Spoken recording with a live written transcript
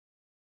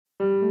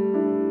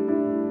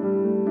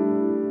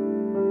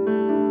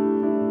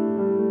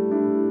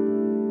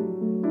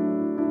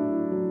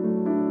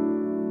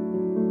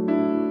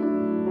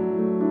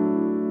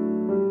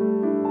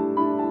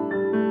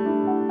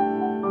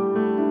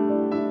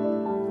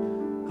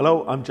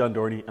Hello, I'm John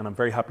Dorney and I'm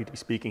very happy to be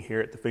speaking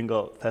here at the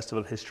Fingal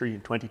Festival of History in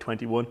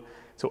 2021.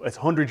 So it's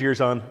 100 years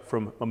on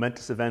from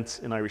momentous events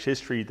in Irish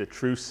history, the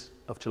Truce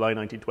of July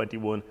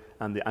 1921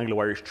 and the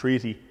Anglo-Irish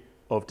Treaty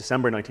of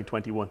December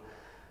 1921.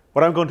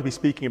 What I'm going to be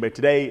speaking about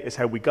today is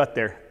how we got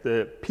there,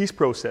 the peace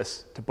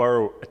process, to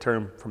borrow a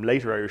term from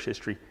later Irish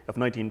history, of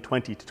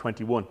 1920 to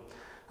 21.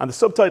 And the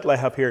subtitle I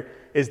have here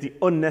is The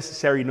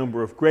Unnecessary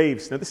Number of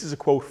Graves. Now this is a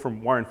quote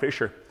from Warren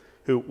Fisher,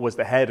 who was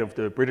the head of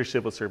the British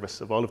Civil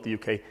Service of all of the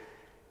UK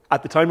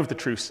at the time of the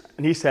truce.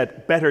 And he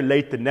said, "Better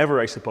late than never,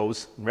 I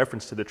suppose," in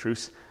reference to the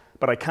truce,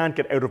 "but I can't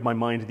get out of my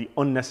mind the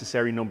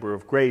unnecessary number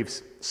of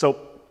graves." So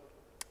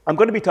I'm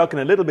going to be talking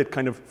a little bit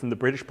kind of from the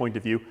British point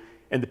of view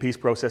in the peace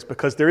process,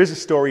 because there is a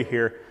story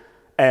here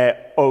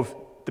of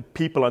the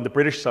people on the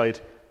British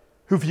side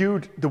who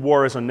viewed the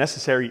war as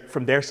unnecessary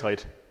from their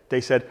side. They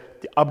said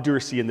the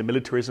obduracy and the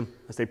militarism,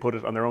 as they put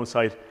it on their own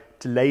side,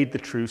 delayed the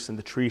truce and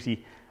the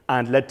treaty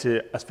and led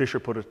to, as Fisher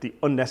put it, the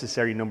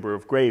unnecessary number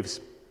of graves.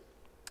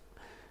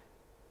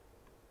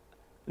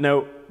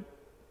 Now,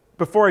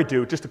 before I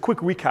do, just a quick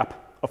recap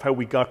of how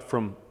we got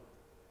from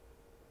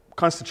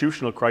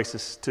constitutional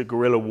crisis to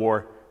guerrilla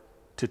war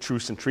to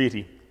truce and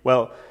treaty.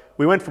 Well,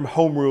 we went from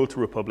home rule to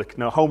republic.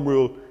 Now, home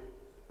rule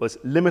was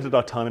limited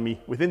autonomy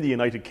within the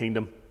United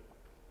Kingdom,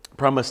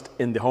 promised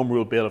in the Home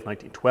Rule Bill of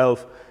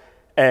 1912,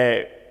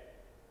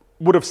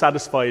 would have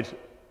satisfied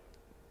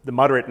the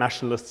moderate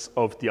nationalists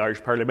of the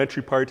Irish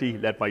Parliamentary Party,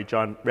 led by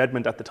John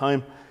Redmond at the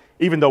time,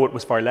 even though it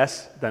was far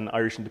less than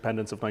Irish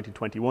independence of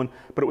 1921,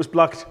 but it was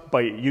blocked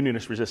by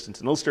Unionist resistance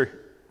in Ulster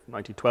from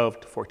 1912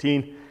 to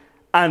 14.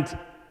 And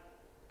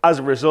as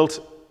a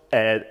result,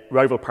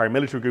 rival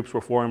paramilitary groups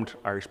were formed,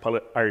 Irish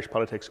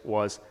politics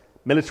was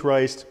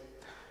militarised,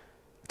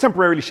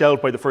 temporarily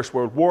shelved by the First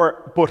World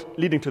War, but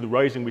leading to the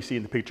rising we see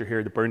in the picture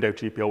here, the burned out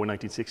GPO in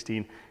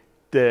 1916,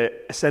 the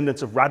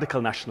ascendance of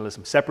radical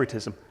nationalism,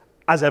 separatism,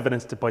 as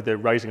evidenced by the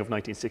rising of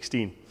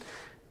 1916.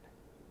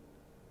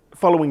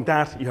 Following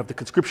that, you have the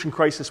conscription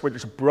crisis, where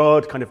there's a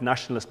broad kind of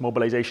nationalist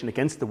mobilisation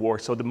against the war.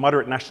 So the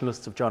moderate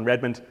nationalists of John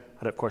Redmond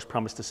had, of course,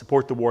 promised to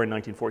support the war in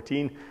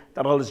 1914.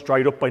 That all is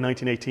dried up by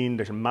 1918.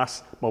 There's a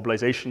mass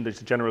mobilisation,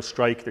 there's a general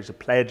strike, there's a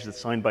pledge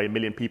that's signed by 1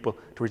 million people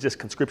to resist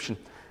conscription.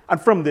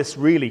 And from this,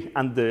 really,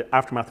 and the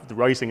aftermath of the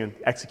rising and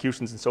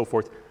executions and so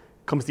forth,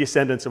 comes the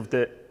ascendance of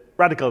the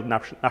radical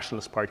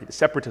nationalist party, the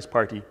separatist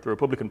party, the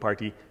Republican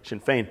Party,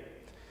 Sinn Féin.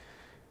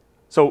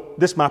 So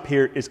this map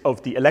here is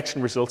of the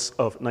election results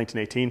of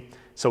 1918.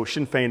 So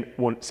Sinn Féin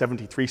won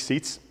 73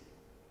 seats,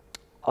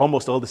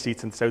 almost all the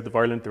seats in the south of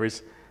Ireland. There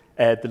is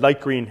the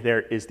light green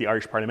there is the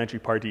Irish Parliamentary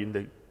Party,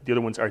 and the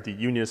other ones are the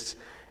Unionists.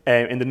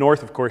 In the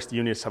north, of course, the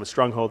Unionists have a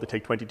stronghold. They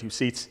take 22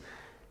 seats.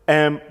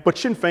 But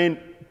Sinn Féin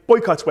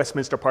boycotts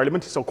Westminster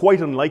Parliament, so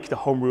quite unlike the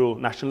Home Rule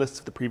nationalists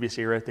of the previous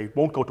era, they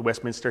won't go to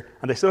Westminster,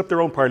 and they set up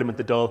their own parliament,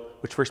 the Dáil,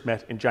 which first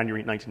met in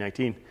January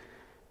 1919.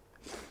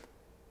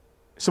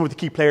 Some of the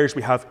key players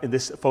we have in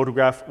this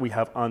photograph, we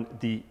have on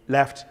the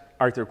left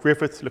Arthur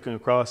Griffith looking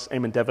across,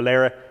 Eamon de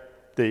Valera,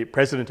 the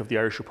President of the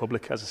Irish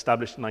Republic as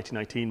established in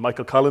 1919,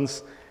 Michael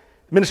Collins,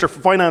 Minister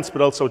for Finance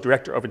but also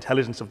Director of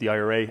Intelligence of the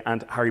IRA,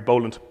 and Harry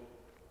Boland.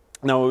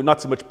 Now,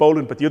 not so much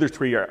Boland, but the other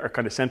three are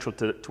kind of central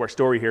to our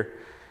story here.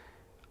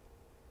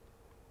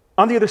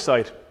 On the other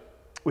side,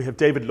 we have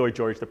David Lloyd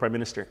George, the Prime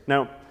Minister.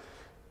 Now,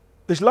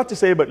 there's a lot to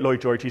say about Lloyd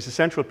George. He's a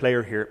central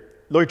player here.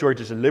 Lloyd George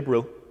is a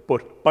Liberal,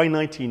 but by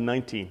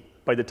 1919,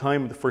 by the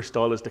time the first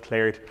Dáil is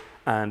declared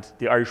and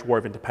the Irish War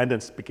of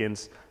Independence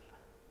begins,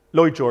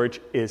 Lloyd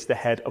George is the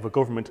head of a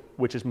government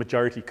which is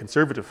majority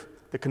Conservative.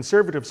 The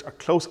Conservatives are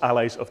close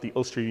allies of the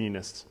Ulster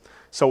Unionists.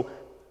 So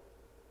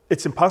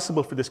it's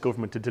impossible for this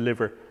government to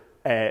deliver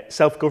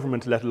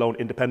self-government, let alone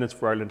independence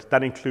for Ireland.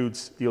 That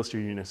includes the Ulster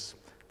Unionists.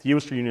 The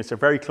Ulster Unionists are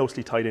very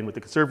closely tied in with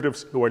the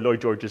Conservatives, who are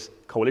Lloyd George's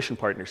coalition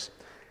partners.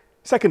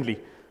 Secondly,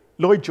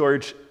 Lloyd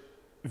George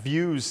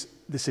views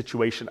the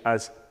situation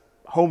as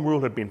Home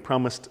Rule had been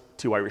promised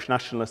to Irish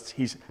nationalists.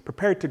 He's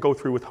prepared to go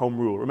through with Home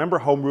Rule. Remember,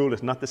 Home Rule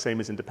is not the same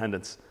as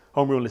independence.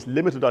 Home Rule is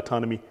limited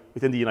autonomy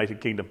within the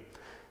United Kingdom.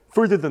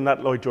 Further than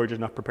that, Lloyd George is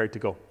not prepared to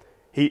go.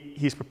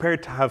 He's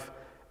prepared to have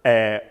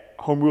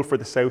Home Rule for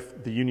the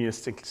South, the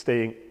Unionists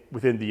staying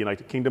within the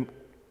United Kingdom,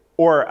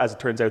 or, as it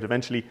turns out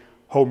eventually,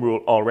 Home Rule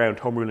all round,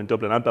 Home Rule in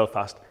Dublin and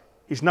Belfast.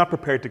 He's not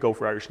prepared to go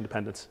for Irish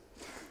independence.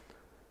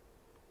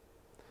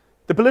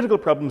 The political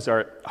problems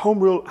are, Home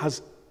Rule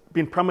has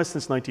been promised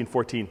since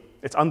 1914.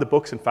 It's on the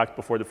books, in fact,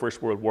 before the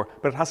First World War,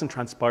 but it hasn't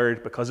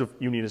transpired because of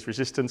Unionist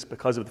resistance,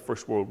 because of the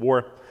First World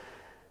War.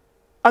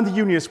 And the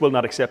Unionists will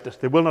not accept it.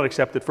 They will not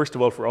accept it, first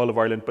of all, for all of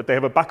Ireland, but they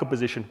have a backup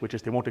position, which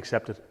is they won't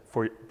accept it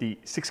for the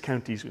 6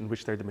 counties in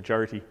which they're the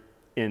majority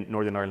in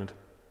Northern Ireland,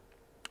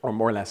 or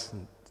more or less.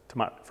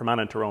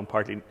 Fermanagh and Tyrone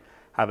partly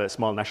have a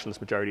small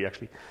nationalist majority,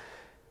 actually.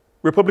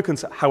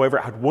 Republicans, however,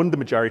 had won the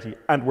majority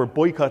and were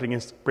boycotting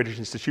British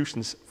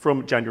institutions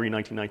from January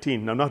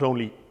 1919. Now, not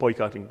only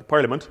boycotting the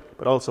Parliament,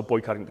 but also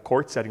boycotting the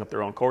courts, setting up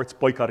their own courts,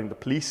 boycotting the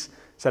police,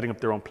 setting up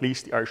their own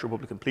police, the Irish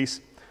Republican Police.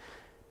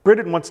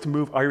 Britain wants to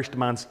move Irish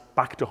demands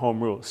back to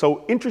home rule.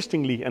 So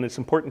interestingly, and it's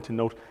important to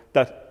note,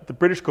 that the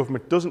British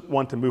government doesn't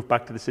want to move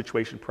back to the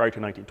situation prior to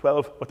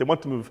 1912. What they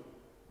want to move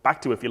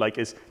back to, if you like,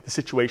 is the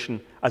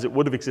situation as it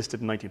would have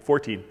existed in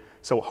 1914.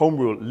 So home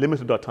rule,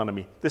 limited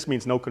autonomy. This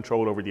means no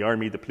control over the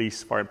army, the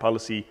police, foreign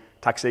policy,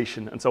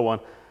 taxation, and so on.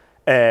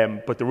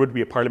 But there would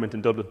be a parliament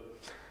in Dublin.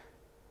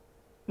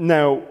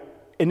 Now,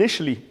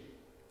 initially,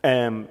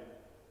 the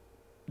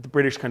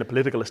British kind of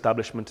political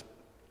establishment,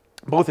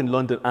 both in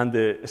London and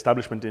the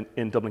establishment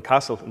in Dublin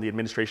Castle and the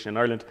administration in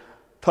Ireland,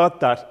 thought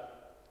that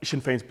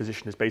Sinn Féin's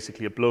position is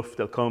basically a bluff.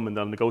 They'll come and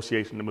they'll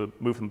negotiate and they'll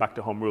move them back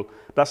to home rule.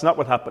 But that's not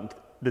what happened.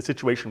 The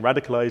situation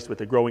radicalised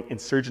with a growing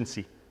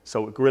insurgency,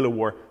 so a guerrilla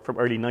war from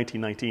early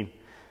 1919.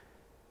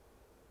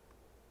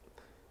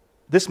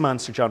 This man,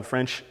 Sir John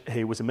French,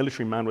 he was a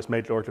military man, was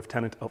made Lord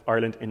Lieutenant of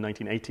Ireland in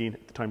 1918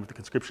 at the time of the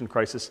conscription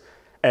crisis,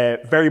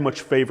 very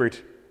much favoured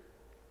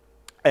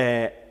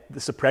the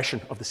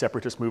suppression of the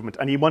separatist movement,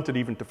 and he wanted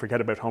even to forget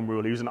about home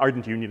rule. He was an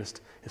ardent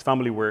unionist. His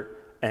family were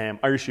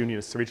Irish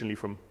unionists originally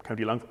from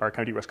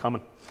County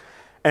Roscommon.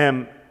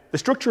 The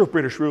structure of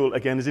British rule,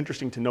 again, is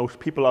interesting to note.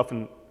 People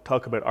often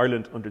talk about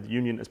Ireland under the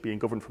Union as being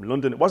governed from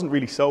London. It wasn't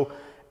really so.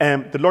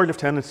 The Lord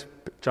Lieutenant,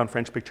 John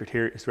French, pictured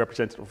here, is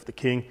representative of the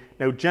King.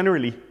 Now,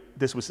 generally,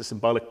 this was a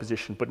symbolic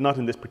position, but not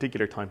in this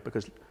particular time,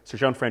 because Sir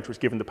John French was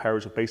given the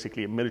powers of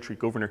basically a military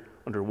governor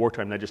under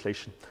wartime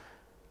legislation.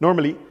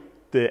 Normally,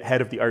 the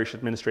head of the Irish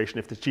administration,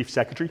 if the Chief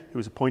Secretary, who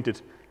was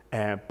appointed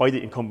by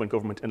the incumbent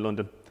government in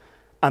London,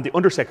 and the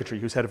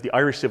Under-Secretary, who's head of the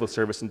Irish Civil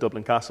Service in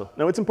Dublin Castle.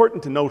 Now, it's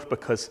important to note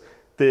because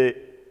the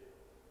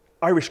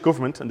Irish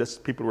government, and this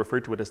people refer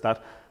to it as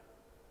that,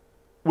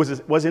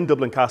 was in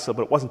Dublin Castle,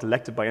 but it wasn't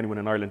elected by anyone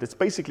in Ireland. It's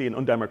basically an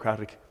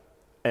undemocratic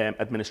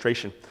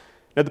administration.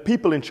 Now, the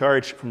people in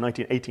charge from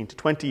 1918 to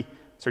 20,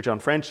 Sir John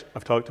French,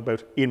 I've talked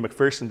about, Ian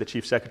Macpherson, the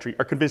Chief Secretary,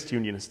 are convinced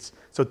unionists.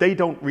 So they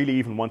don't really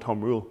even want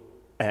home rule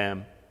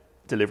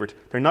delivered.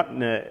 They're not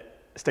in a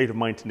state of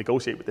mind to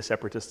negotiate with the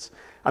separatists,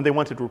 and they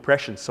wanted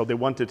repression. So they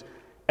wanted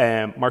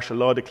martial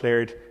law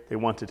declared, they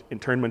wanted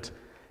internment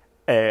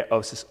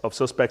of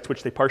suspects,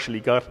 which they partially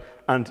got,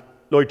 and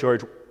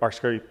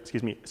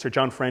Sir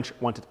John French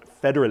wanted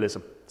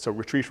federalism, so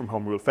retreat from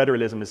home rule.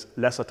 Federalism is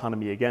less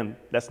autonomy again,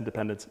 less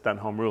independence than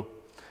home rule.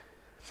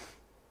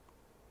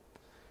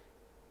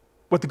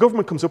 What the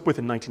government comes up with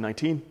in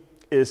 1919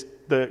 is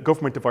the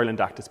Government of Ireland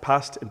Act. It's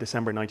passed in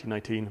December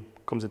 1919,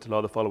 comes into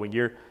law the following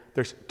year.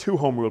 There's two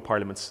home rule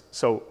parliaments,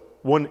 so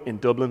one in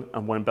Dublin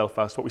and one in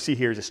Belfast. What we see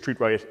here is a street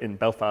riot in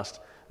Belfast.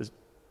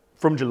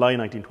 From July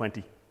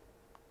 1920,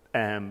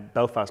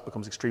 Belfast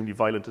becomes extremely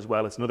violent as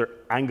well. It's another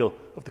angle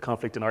of the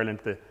conflict in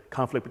Ireland, the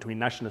conflict between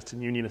nationalists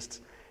and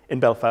unionists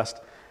in Belfast.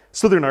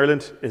 Southern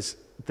Ireland is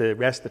the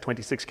rest, the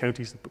 26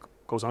 counties, that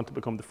goes on to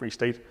become the Free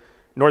State.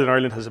 Northern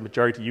Ireland has a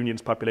majority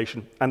unionist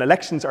population, and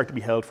elections are to be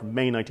held from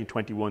May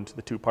 1921 to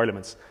the two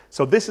parliaments.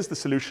 So this is the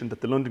solution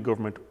that the London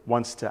government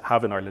wants to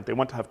have in Ireland. They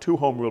want to have two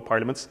home rule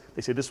parliaments.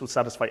 They say this will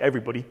satisfy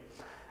everybody,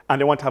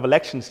 and they want to have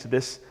elections to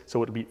this,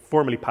 so it will be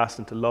formally passed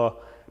into law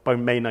by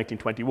May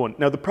 1921.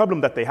 Now, the problem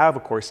that they have,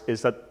 of course,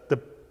 is that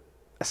the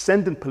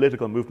ascendant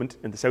political movement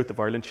in the south of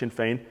Ireland, Sinn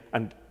Féin,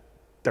 and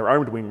their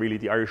armed wing, really,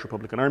 the Irish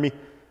Republican Army,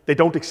 they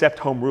don't accept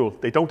home rule.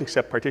 They don't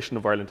accept partition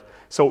of Ireland.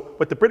 So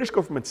what the British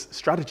government's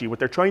strategy, what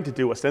they're trying to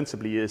do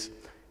ostensibly is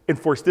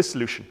enforce this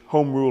solution,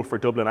 home rule for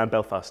Dublin and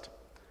Belfast.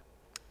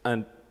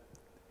 And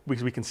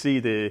we can see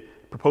the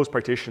proposed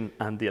partition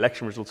and the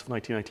election results of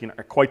 1919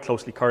 are quite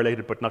closely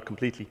correlated, but not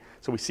completely.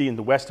 So we see in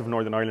the west of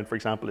Northern Ireland, for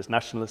example, is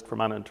nationalist,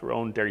 Fermanagh and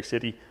Tyrone, Derry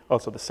City,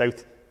 also the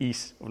south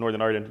east of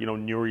Northern Ireland, you know,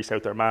 Newry,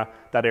 South Armagh,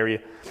 that area.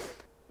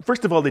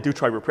 First of all, they do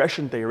try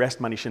repression. They arrest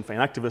many Sinn Féin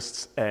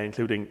activists,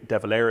 including De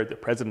Valera, the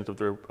president of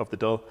the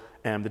Dáil.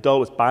 The Dáil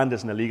was banned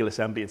as an illegal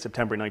assembly in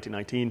September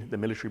 1919. The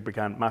military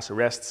began mass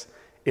arrests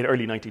in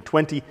early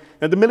 1920.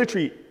 Now,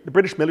 the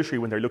British military,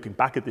 when they're looking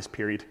back at this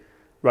period,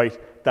 right,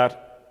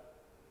 that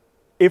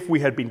if we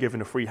had been given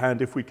a free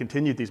hand, if we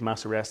continued these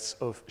mass arrests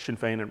of Sinn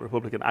Féin and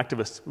Republican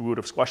activists, we would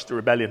have squashed the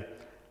rebellion,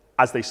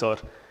 as they saw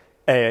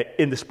it,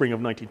 in the spring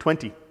of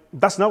 1920.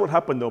 That's not what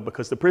happened, though,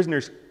 because the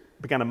prisoners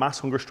began a mass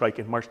hunger strike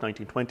in March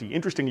 1920.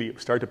 Interestingly, it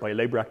was started by a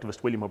Labour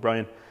activist, William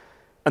O'Brien,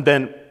 and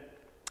then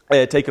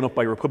taken up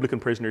by Republican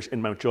prisoners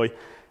in Mountjoy.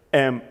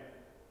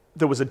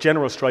 There was a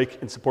general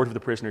strike in support of the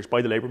prisoners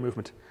by the Labour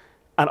movement,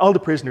 and all the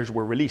prisoners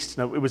were released.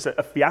 Now, it was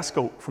a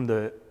fiasco from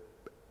the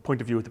point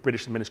of view of the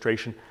British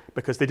administration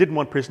because they didn't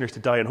want prisoners to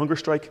die on hunger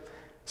strike.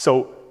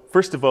 So,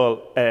 first of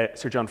all,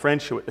 Sir John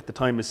French, who at the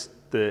time is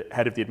the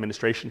head of the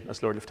administration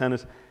as Lord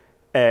Lieutenant,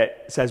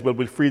 says, well,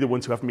 we'll free the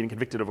ones who haven't been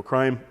convicted of a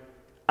crime.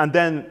 And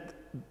then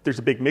there's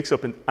a big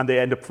mix-up and they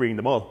end up freeing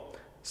them all.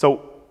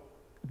 So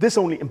this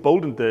only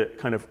emboldened the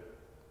kind of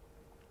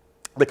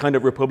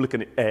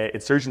Republican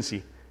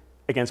insurgency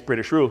against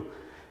British rule.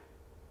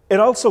 It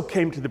also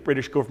came to the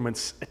British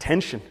government's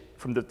attention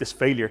from this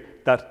failure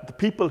that the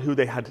people who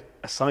they had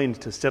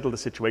assigned to settle the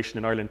situation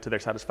in Ireland to their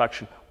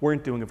satisfaction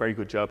weren't doing a very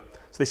good job.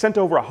 So they sent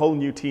over a whole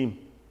new team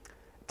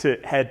to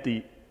head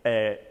the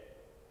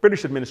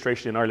British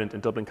administration in Ireland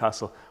in Dublin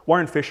Castle.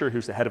 Warren Fisher,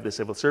 who's the head of the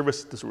civil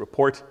service, does a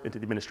report into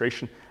the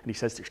administration, and he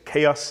says there's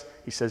chaos.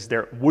 He says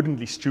they're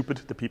woodenly stupid,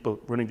 the people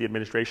running the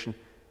administration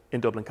in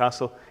Dublin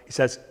Castle. He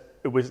says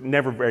it was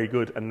never very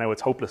good, and now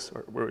it's hopeless,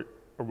 or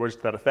words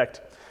to that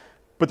effect.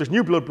 But there's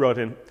new blood brought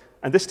in,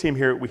 and this team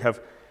here we have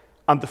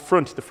on the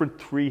front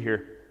three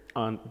here,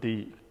 on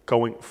the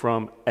going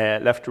from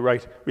left to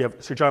right, we have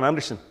Sir John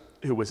Anderson,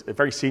 who was a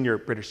very senior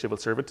British civil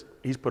servant.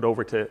 He's put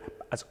over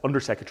as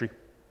Under-Secretary.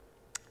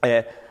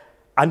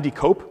 Andy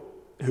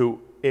Cope, who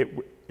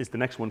is the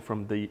next one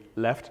from the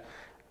left.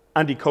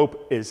 Andy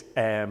Cope is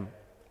a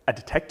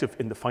detective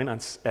in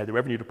the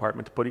Revenue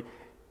Department, but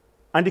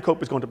Andy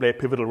Cope is going to play a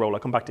pivotal role. I'll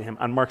come back to him,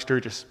 and Mark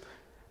Sturgis.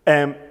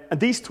 And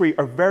these three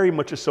are very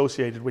much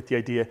associated with the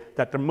idea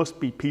that there must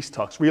be peace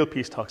talks, real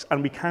peace talks,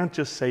 and we can't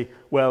just say,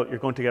 well, you're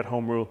going to get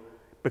home rule,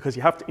 because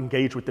you have to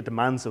engage with the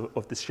demands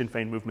of the Sinn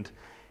Féin movement.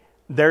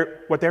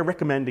 What they're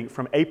recommending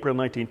from April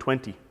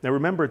 1920, now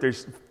remember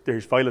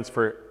there's violence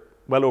for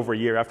well over a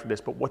year after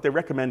this, but what they're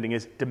recommending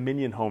is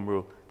Dominion Home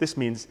Rule. This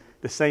means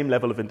the same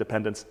level of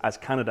independence as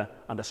Canada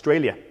and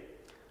Australia.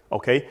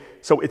 Okay,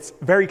 so it's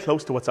very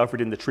close to what's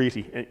offered in the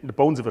treaty. The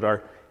bones of it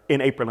are in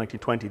April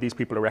 1920, these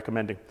people are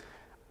recommending.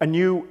 A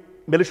new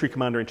military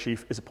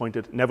commander-in-chief is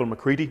appointed, Neville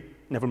Macready.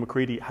 Neville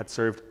Macready had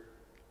served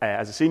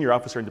as a senior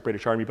officer in the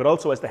British Army, but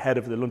also as the head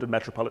of the London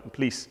Metropolitan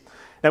Police.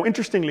 Now,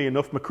 interestingly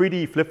enough,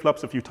 Macready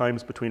flip-flops a few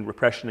times between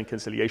repression and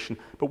conciliation,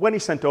 but when he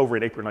sent over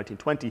in April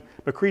 1920,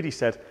 Macready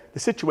said, the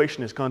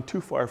situation has gone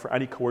too far for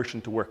any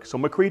coercion to work. So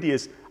Macready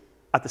is,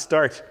 at the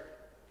start,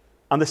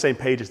 on the same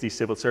page as these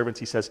civil servants.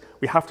 He says,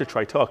 we have to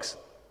try talks.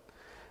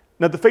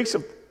 Now,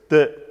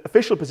 the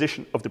official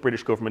position of the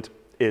British government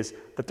is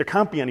that there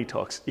can't be any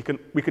talks.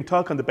 We can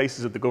talk on the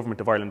basis of the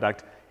Government of Ireland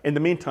Act. In the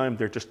meantime,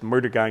 they're just the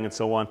murder gang and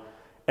so on,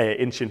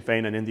 in Sinn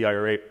Féin and in the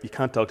IRA. You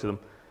can't talk to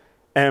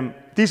them.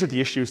 These are the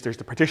issues. There's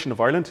the partition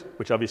of Ireland,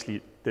 which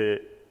obviously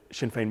the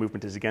Sinn Féin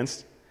movement is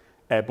against,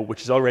 but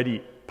which is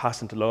already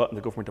passed into law in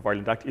the Government of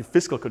Ireland Act. In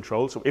fiscal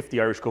control, so if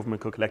the Irish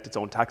government could collect its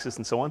own taxes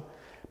and so on.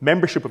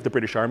 Membership of the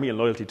British Army and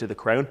loyalty to the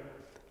Crown.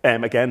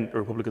 Again, the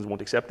Republicans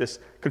won't accept this.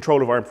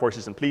 Control of armed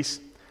forces and police.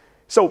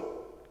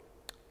 So,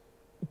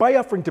 by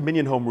offering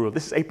Dominion Home Rule,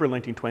 this is April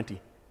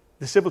 1920,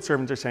 the civil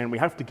servants are saying we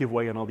have to give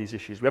way on all these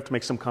issues. We have to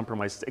make some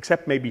compromises,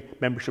 except maybe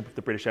membership of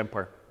the British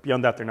Empire.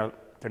 Beyond that, they're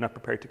not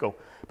prepared to go.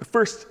 But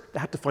first, they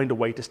had to find a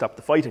way to stop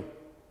the fighting.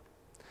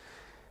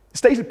 The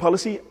stated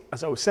policy,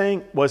 as I was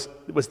saying, was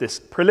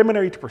this: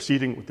 preliminary to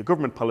proceeding with the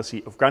government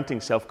policy of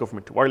granting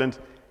self-government to Ireland,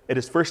 it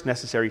is first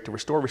necessary to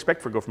restore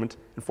respect for government,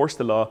 enforce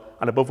the law,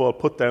 and above all,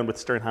 put down with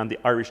stern hand the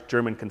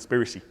Irish-German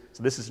conspiracy.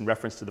 So this is in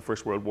reference to the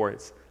First World War.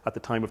 It's at the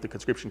time of the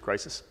conscription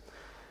crisis.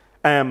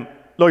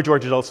 Lloyd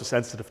George is also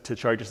sensitive to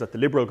charges that the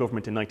Liberal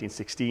government in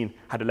 1916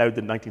 had allowed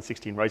the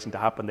 1916 rising to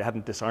happen. They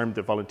hadn't disarmed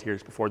the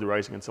volunteers before the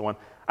rising and so on.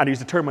 And he was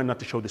determined not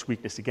to show this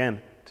weakness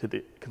again to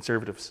the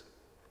Conservatives.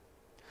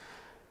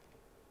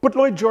 But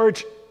Lloyd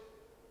George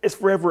is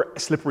forever a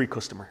slippery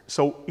customer.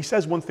 So he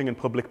says one thing in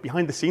public.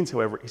 Behind the scenes,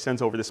 however, he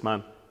sends over this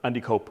man,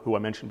 Andy Cope, who I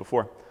mentioned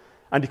before.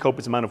 Andy Cope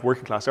is a man of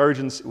working class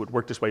origins who had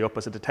worked his way up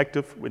as a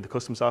detective with the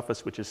Customs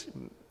Office, which is,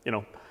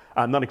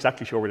 I'm not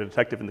exactly sure what a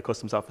detective in the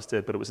Customs Office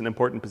did, but it was an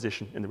important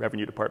position in the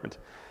Revenue Department.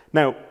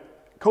 Now,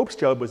 Cope's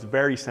job was a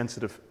very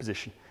sensitive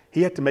position.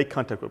 He had to make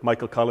contact with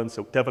Michael Collins,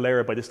 so De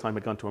Valera by this time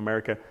had gone to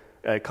America.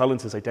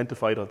 Collins is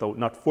identified, although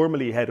not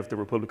formally head of the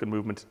Republican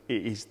movement,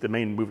 he's the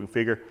main moving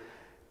figure.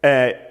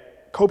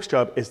 Cope's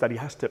job is that he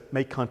has to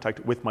make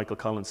contact with Michael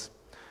Collins.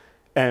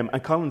 And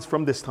Collins,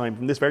 from this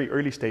very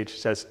early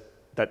stage,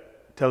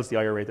 tells the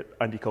IRA that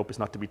Andy Cope is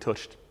not to be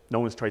touched. No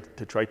one's tried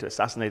to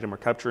assassinate him or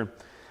capture him.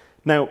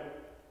 Now,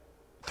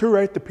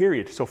 throughout the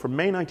period, so from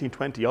May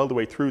 1920 all the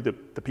way through the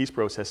peace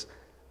process,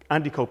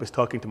 Andy Cope is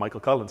talking to Michael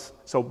Collins.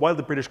 So while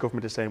the British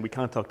government is saying we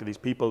can't talk to these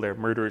people, they're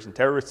murderers and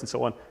terrorists and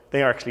so on,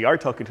 they actually are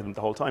talking to them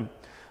the whole time.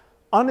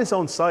 On his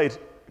own side,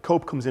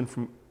 Cope comes in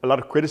from a lot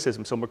of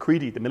criticism. So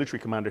Macready, the military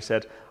commander,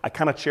 said, I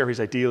cannot share his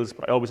ideals,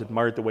 but I always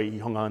admired the way he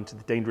hung on to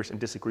the dangerous and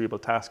disagreeable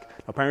task.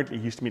 Apparently,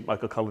 he used to meet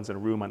Michael Collins in a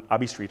room on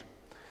Abbey Street.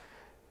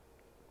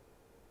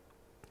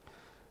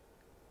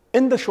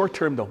 In the short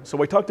term, though,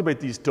 so I talked about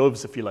these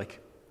doves, if you like,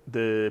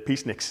 the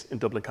peaceniks in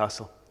Dublin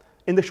Castle.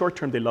 In the short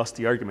term, they lost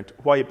the argument.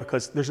 Why?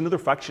 Because there's another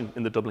faction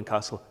in the Dublin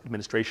Castle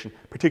administration,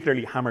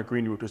 particularly Hammer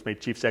Greenwood was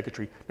made Chief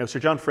Secretary. Now, Sir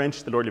John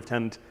French, the Lord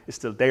Lieutenant, is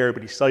still there,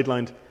 but he's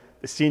sidelined.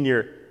 The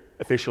senior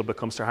official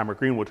becomes Sir Hammer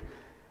Greenwood.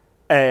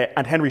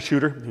 And Henry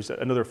Shooter, who's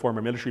another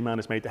former military man,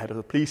 is made the head of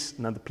the police.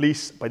 And the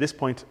police, by this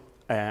point,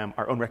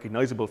 are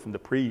unrecognisable from the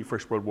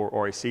pre-First World War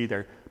RIC.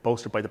 They're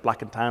bolstered by the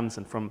Black and Tans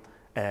and from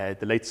the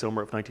late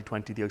summer of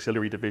 1920, the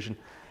Auxiliary Division.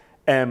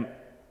 And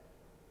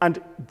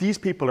these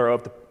people are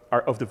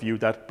of the view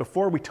that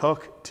before we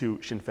talk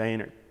to Sinn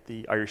Féin or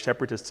the Irish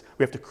separatists,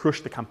 we have to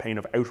crush the campaign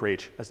of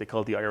outrage, as they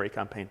call the IRA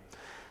campaign.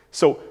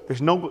 So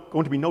there's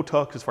going to be no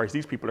talk, as far as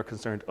these people are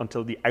concerned,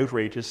 until the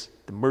outrages,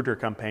 the murder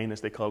campaign,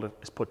 as they call it,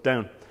 is put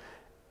down.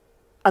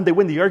 And they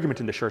win the argument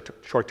in the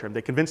short term.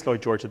 They convince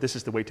Lloyd George that this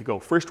is the way to go.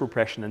 First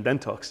repression and then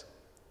talks.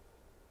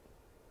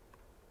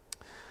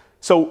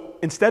 So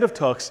instead of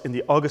talks in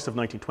the August of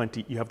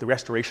 1920, you have the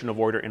Restoration of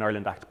Order in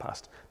Ireland Act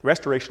passed. The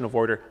Restoration of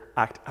Order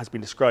Act has been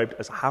described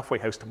as a halfway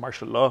house to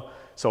martial law.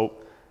 So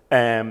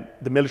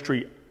the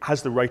military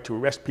has the right to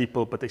arrest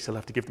people, but they still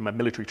have to give them a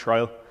military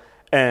trial.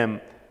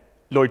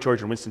 Lloyd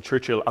George and Winston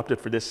Churchill opted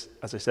for this,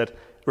 as I said,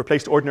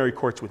 replaced ordinary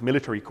courts with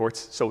military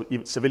courts, so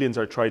even civilians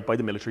are tried by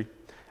the military,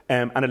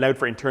 and allowed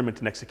for internment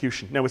and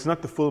execution. Now, it's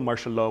not the full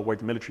martial law where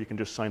the military can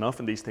just sign off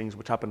on these things,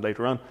 which happened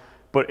later on,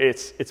 but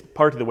it's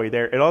part of the way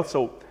there. It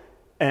also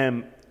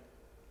had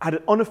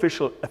an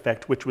unofficial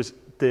effect, which was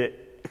the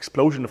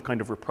explosion of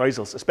kind of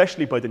reprisals,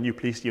 especially by the new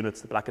police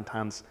units, the Black and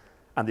Tans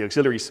and the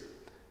auxiliaries.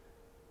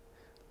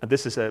 And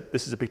this is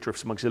a picture of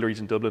some auxiliaries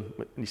in Dublin,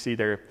 and you see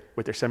there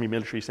with their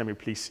semi-military,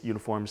 semi-police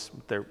uniforms,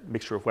 with their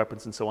mixture of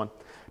weapons and so on.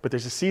 But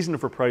there's a season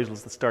of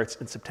reprisals that starts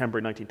in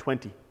September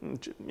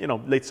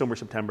 1920, late summer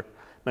September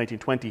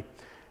 1920.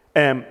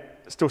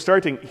 So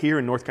starting here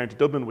in North County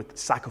Dublin with the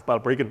sack of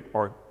Balbriggan,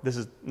 or this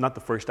is not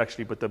the first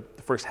actually, but the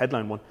first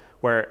headline one,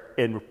 where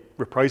in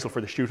reprisal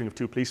for the shooting of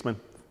two policemen,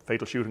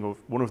 fatal shooting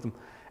of one of them,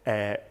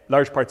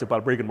 large parts of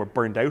Balbriggan were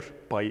burned out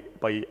by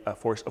a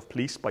force of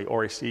police, by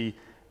RSC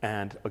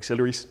and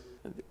auxiliaries.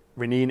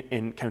 Reneen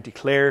in County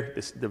Clare,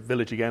 the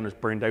village again was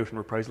burned out in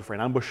reprisal for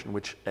an ambush in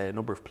which a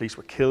number of police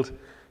were killed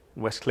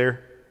in West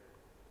Clare.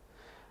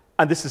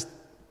 And this is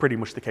pretty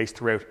much the case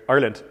throughout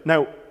Ireland.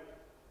 Now,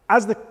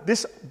 as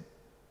this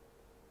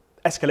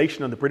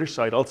escalation on the British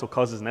side also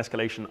causes an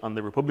escalation on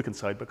the Republican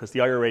side, because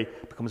the IRA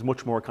becomes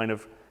much more kind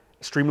of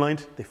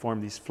streamlined. They form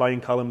these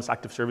flying columns,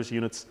 active service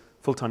units,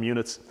 full-time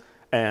units,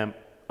 and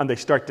they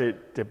start to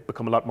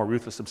become a lot more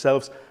ruthless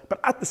themselves.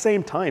 But at the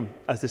same time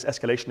as this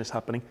escalation is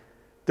happening,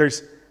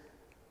 there's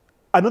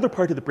another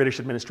part of the British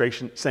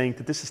administration saying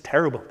that this is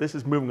terrible, this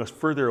is moving us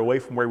further away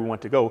from where we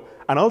want to go.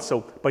 And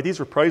also, by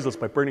these reprisals,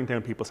 by burning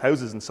down people's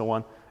houses and so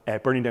on,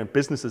 burning down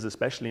businesses,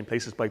 especially in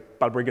places like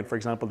Balbriggan, for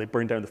example, they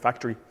burned down the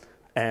factory.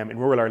 In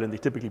rural Ireland, they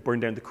typically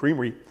burn down the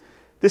creamery.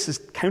 This is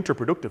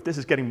counterproductive. This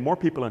is getting more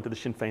people onto the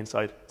Sinn Féin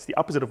side. It's the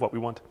opposite of what we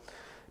want.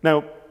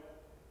 Now,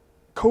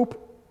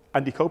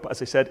 Andy Cope,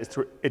 as I said, is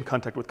in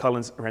contact with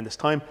Collins around this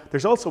time.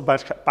 There's also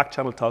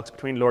back-channel talks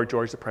between Lord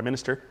George, the Prime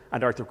Minister,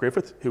 and Arthur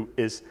Griffith, who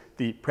is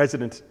the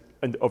President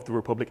of the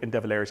Republic in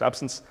De Valera's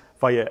absence,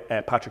 via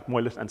Patrick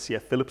Moylett and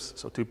C.F. Phillips,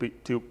 so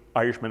two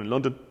Irishmen in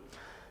London.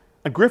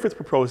 And Griffith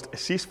proposed a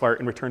ceasefire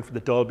in return for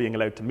the Dáil being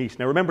allowed to meet.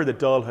 Now remember, the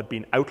Dáil had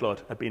been outlawed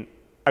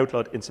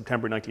in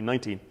September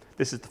 1919.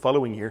 This is the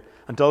following year,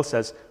 and Dáil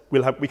says we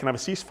can have a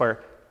ceasefire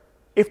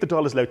if the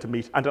Dáil is allowed to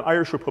meet, and an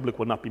Irish Republic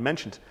will not be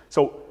mentioned.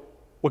 So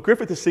what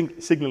Griffith is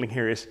signalling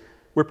here is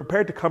we're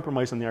prepared to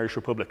compromise on the Irish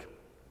Republic,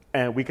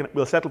 and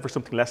we'll settle for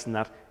something less than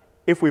that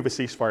if we have a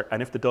ceasefire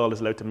and if the Dáil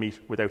is allowed to meet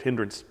without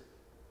hindrance.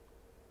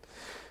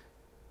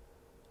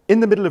 In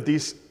the middle of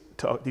these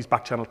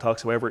back-channel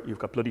talks, however, you've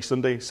got Bloody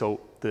Sunday, so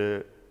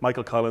the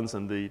Michael Collins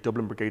and the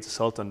Dublin Brigade's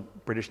assault on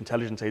British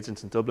intelligence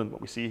agents in Dublin.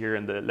 What we see here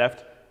on the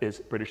left is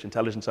British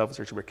intelligence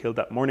officers who were killed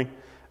that morning.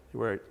 There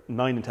were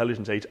 9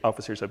 intelligence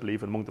officers, I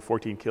believe, among the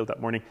 14 killed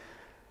that morning.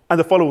 And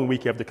the following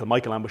week, you have the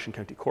Kilmichael ambush in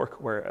County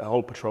Cork, where a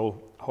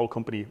whole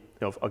company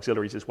of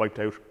auxiliaries is wiped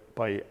out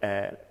by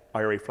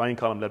IRA flying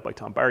column led by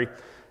Tom Barry.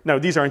 Now,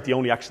 these aren't the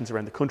only actions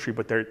around the country,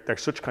 but they're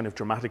such kind of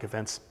dramatic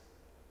events.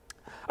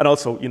 And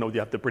also, you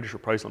have the British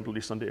reprisal on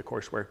Bloody Sunday, of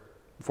course, where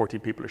 14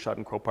 people are shot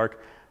in Croke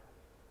Park.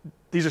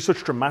 These are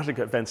such dramatic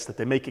events that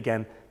they make,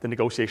 again, the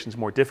negotiations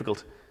more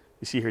difficult.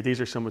 You see here, these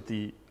are some of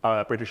the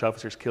British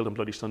officers killed on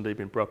Bloody Sunday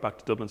being brought back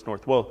to Dublin's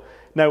North Wall.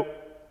 Now,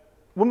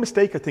 one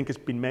mistake I think has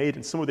been made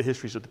in some of the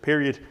histories of the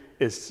period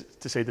is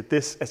to say that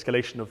this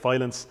escalation of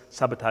violence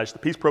sabotaged the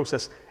peace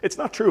process. It's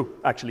not true,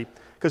 actually,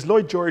 because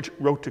Lloyd George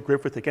wrote to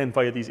Griffith, again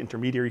via these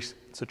intermediaries,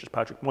 such as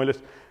Patrick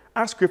Moylett,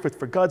 asked Griffith,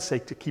 for God's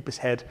sake, to keep his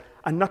head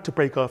and not to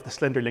break off the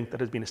slender link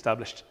that has been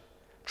established.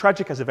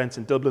 Tragic as events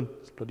in Dublin,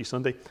 Bloody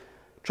Sunday,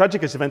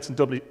 tragic as events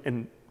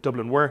in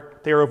Dublin were,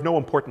 they are of no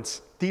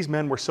importance. These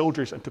men were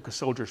soldiers and took a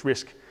soldier's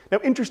risk. Now,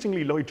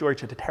 interestingly, Lloyd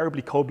George had a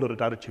terribly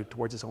cold-blooded attitude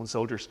towards his own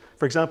soldiers.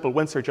 For example,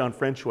 when Sir John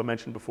French, who I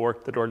mentioned before,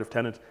 the Lord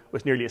Lieutenant,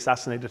 was nearly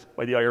assassinated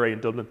by the IRA in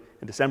Dublin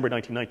in December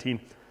 1919,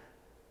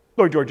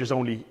 Lloyd George's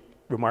only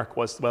remark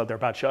was, well, they're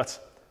bad shots.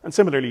 And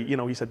similarly,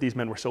 he said these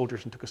men were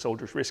soldiers and took a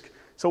soldier's risk.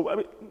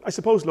 So I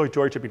suppose Lloyd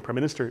George had been Prime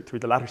Minister through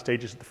the latter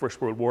stages of the First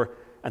World War,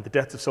 and the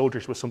deaths of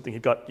soldiers was something he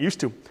got used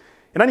to.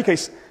 In any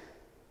case,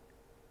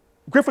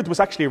 Griffith was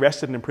actually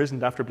arrested and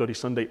imprisoned after Bloody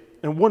Sunday.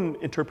 And one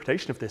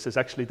interpretation of this is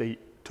actually they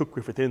took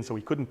Griffith in so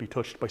he couldn't be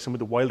touched by some of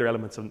the wilder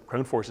elements of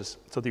Crown forces,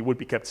 so they would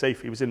be kept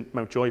safe. He was in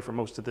Mountjoy for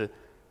most of the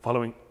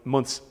following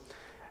months.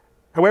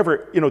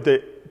 However,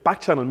 the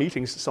back-channel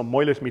meetings, some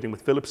Moylett meeting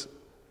with Phillips,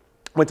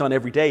 went on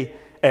every day.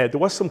 There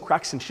was some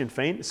cracks in Sinn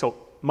Féin. So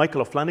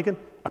Michael O'Flanagan,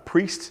 a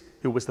priest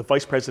who was the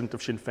vice president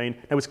of Sinn Féin,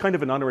 now it's kind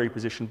of an honorary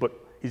position, but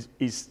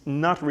he's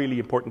not really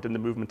important in the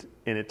movement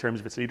in terms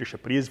of its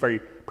leadership, but he is a very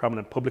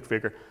prominent public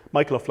figure.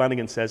 Michael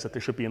O'Flanagan says that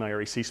there should be an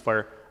IRA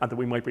ceasefire and that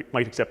we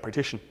might accept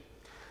partition.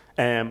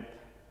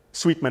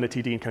 Sweetman, a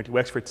TD in County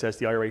Wexford, says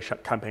the IRA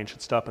campaign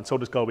should stop, and so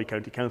does Galway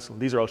County Council.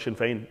 These are all Sinn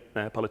Féin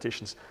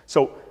politicians.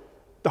 So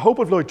the hope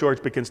of Lloyd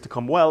George begins to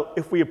come, well,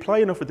 if we apply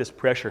enough of this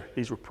pressure,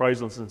 these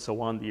reprisals and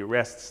so on, the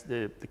arrests,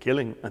 the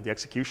killing and the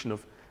execution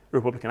of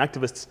Republican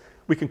activists,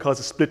 we can cause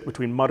a split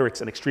between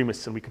moderates and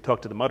extremists, and we can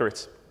talk to the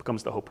moderates,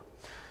 becomes the hope.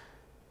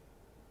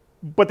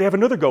 But they have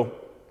another go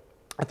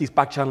at these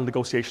back-channel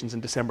negotiations in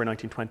December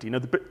 1920. Now,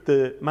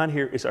 the man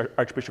here is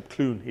Archbishop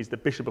Clune. He's the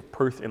Bishop of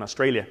Perth in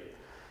Australia.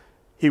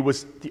 He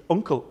was the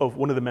uncle of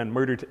one of the men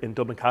murdered in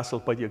Dublin Castle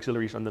by the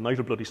auxiliaries on the night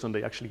of Bloody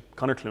Sunday, actually,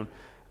 Conor Clune.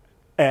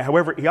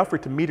 However, he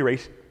offered to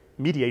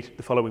mediate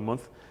the following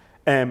month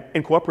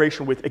in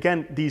cooperation with,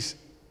 again, these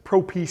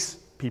pro-peace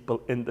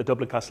people in the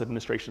Dublin Castle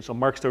administration, so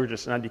Mark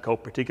Sturgis and Andy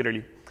Cope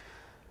particularly.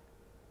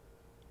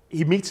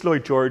 He meets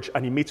Lloyd George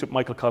and he meets with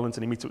Michael Collins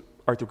and he meets with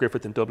Arthur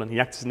Griffith in Dublin. He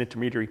acts as an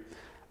intermediary.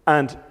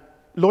 And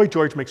Lloyd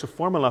George makes a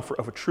formal offer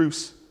of a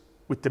truce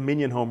with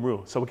Dominion Home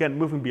Rule. So again,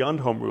 moving beyond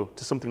Home Rule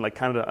to something like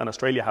Canada and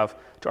Australia have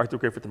to Arthur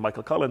Griffith and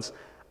Michael Collins.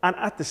 And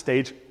at this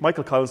stage,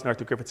 Michael Collins and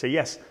Arthur Griffith say,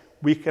 yes,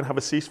 we can have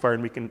a ceasefire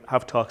and we can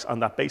have talks on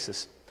that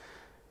basis.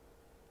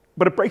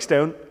 But it breaks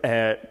down.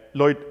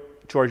 Lloyd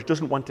George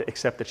doesn't want to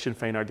accept that Sinn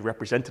Féin are the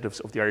representatives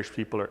of the Irish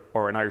people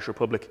or an Irish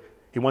Republic.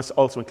 He wants to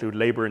also include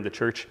Labour in the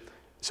church.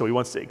 So he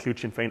wants to include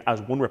Sinn Féin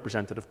as one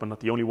representative, but not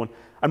the only one.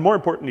 And more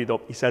importantly,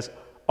 though, he says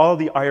all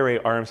the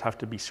IRA arms have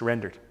to be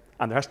surrendered.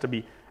 And there has to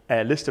be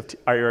a list of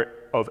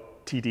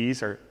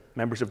TDs, or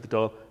members of the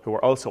Dáil, who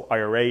are also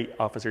IRA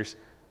officers,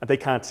 and they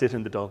can't sit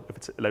in the Dáil if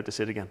it's allowed to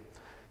sit again.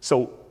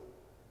 So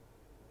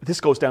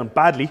this goes down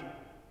badly.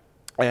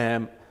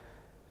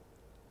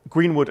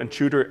 Greenwood and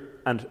Tudor,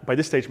 and by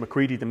this stage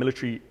Macready, the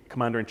military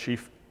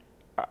commander-in-chief,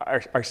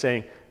 are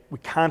saying, we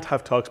can't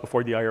have talks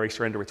before the IRA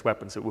surrender its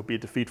weapons. It would be a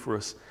defeat for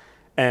us.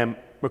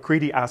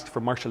 Macready asked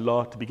for martial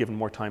law to be given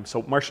more time.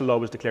 So martial law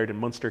was declared in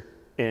Munster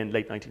in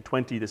late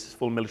 1920. This is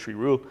full military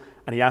rule.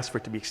 And he asked for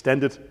it to be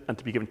extended and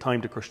to be given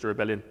time to crush the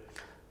rebellion.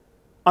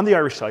 On the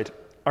Irish side,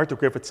 Arthur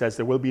Griffith says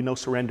there will be no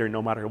surrender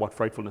no matter what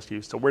frightfulness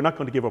used. So we're not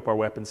going to give up our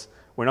weapons.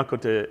 We're not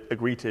going to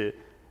agree to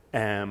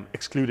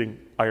excluding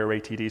IRA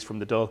TDs from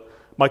the Dáil.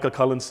 Michael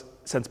Collins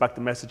sends back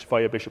the message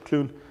via Bishop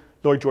Clune.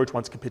 Lloyd George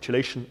wants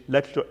capitulation.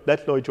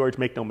 Let Lloyd George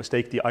make no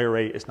mistake, the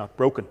IRA is not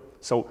broken.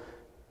 So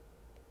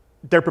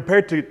they're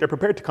prepared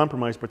to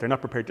compromise, but they're not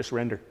prepared to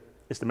surrender,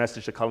 is the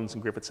message that Collins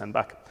and Griffith send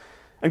back.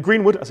 And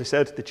Greenwood, as I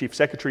said, the chief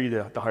secretary,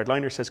 the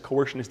hardliner, says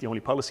coercion is the only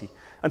policy.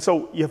 And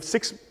so you have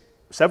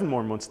 7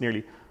 more months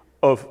nearly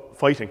of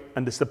fighting,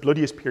 and this is the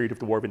bloodiest period of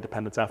the War of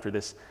Independence after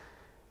this.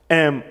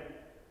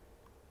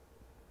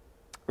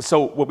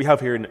 So what we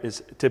have here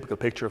is a typical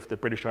picture of the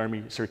British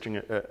Army searching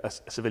a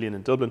civilian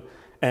in Dublin.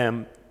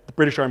 The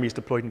British Army is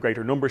deployed in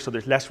greater numbers, so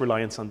there's less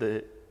reliance on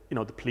the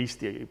police,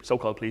 the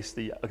so-called police,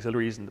 the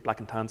auxiliaries and the black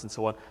and tans and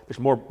so on. There's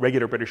more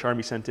regular British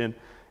Army sent in,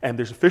 and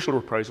there's official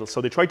reprisals.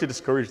 So they tried to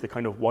discourage the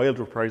kind of wild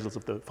reprisals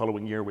of the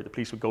following year, where the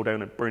police would go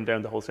down and burn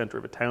down the whole centre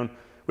of a town,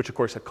 which of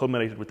course had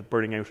culminated with the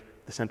burning out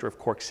the centre of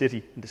Cork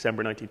City in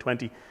December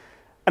 1920.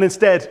 And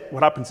instead,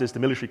 what happens is the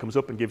military comes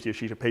up and gives you a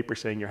sheet of paper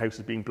saying your house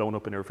is being blown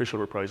up in an official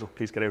reprisal.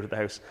 Please get out of the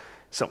house.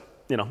 So,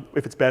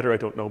 if it's better, I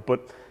don't know.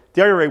 But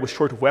the IRA was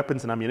short of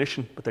weapons and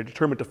ammunition, but they're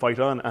determined to fight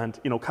on. And,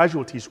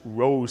 casualties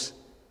rose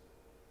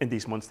in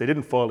these months. They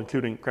didn't fall,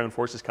 including Crown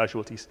Forces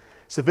casualties.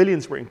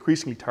 Civilians were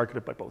increasingly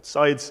targeted by both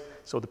sides.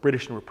 So the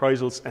British in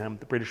reprisals,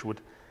 the British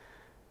would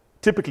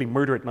typically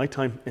murder at night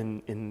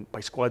time by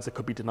squads that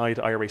could be denied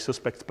IRA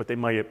suspects, but they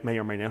may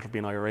or may not have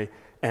been IRA.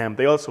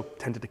 They also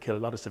tended to kill a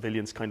lot of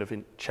civilians kind of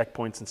in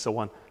checkpoints and so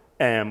on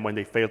when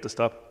they failed to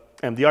stop.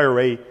 The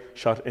IRA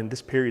shot in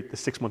this period, the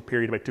 6-month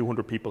period, about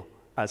 200 people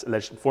as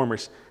alleged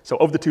informers. So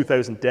of the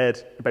 2,000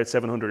 dead, about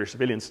 700 are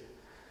civilians.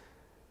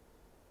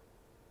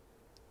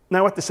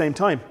 Now at the same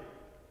time,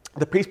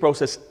 the peace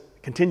process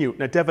continued.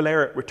 Now De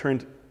Valera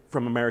returned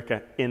from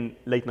America in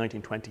late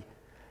 1920.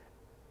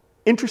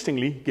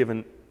 Interestingly,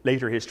 given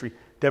later history,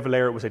 De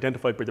Valera was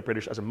identified by the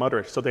British as a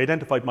moderate. So they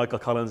identified Michael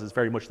Collins as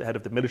very much the head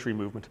of the military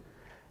movement,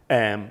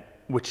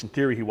 which in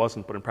theory he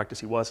wasn't, but in practice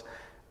he was.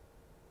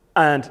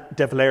 And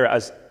De Valera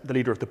as the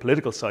leader of the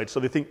political side. So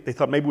they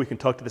thought maybe we can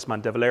talk to this man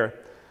De Valera.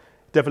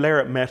 De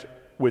Valera met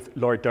with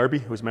Lord Derby,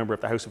 who was a member of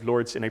the House of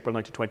Lords in April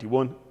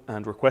 1921,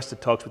 and requested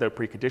talks without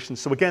preconditions.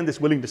 So again, this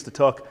willingness to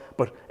talk,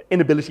 but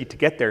inability to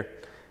get there.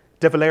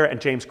 De Valera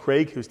and James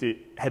Craig, who's the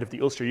head of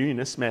the Ulster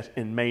Unionists, met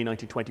in May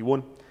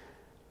 1921.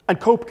 And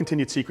Cope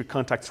continued secret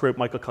contacts throughout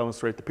Michael Collins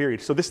throughout the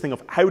period. So this thing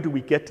of how do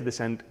we get to this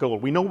end goal?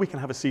 We know we can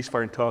have a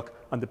ceasefire and talk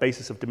on the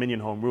basis of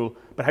Dominion Home Rule,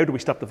 but how do we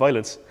stop the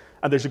violence?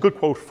 And there's a good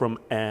quote from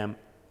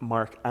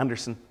Mark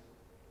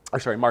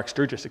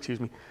Sturgis,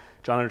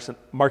 John Anderson,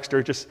 Mark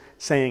Sturgis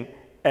saying,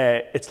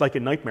 it's like a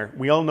nightmare.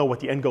 We all know what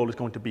the end goal is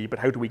going to be, but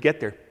how do we get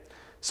there?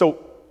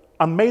 So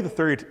on May the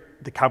 3rd,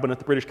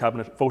 the British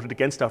cabinet, voted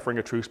against offering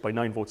a truce by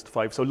 9 votes to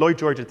 5. So Lloyd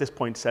George at this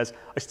point says,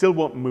 I still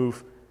won't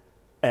move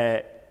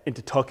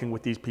into talking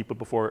with these people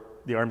before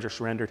the arms are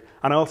surrendered.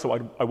 And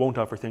also, I won't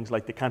offer things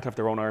like they can't have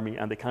their own army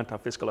and they can't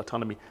have fiscal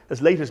autonomy.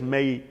 As late as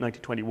May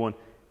 1921,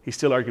 he's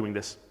still arguing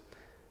this.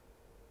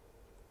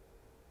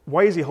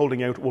 Why is he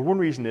holding out? Well, one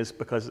reason is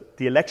because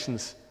the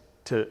elections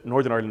to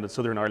Northern Ireland and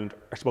Southern Ireland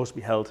are supposed to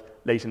be held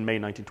late in May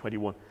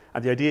 1921.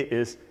 And the idea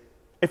is,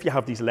 if you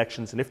have these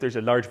elections and if there's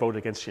a large vote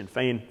against Sinn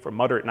Féin for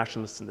moderate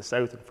nationalists in the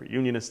south and for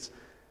unionists,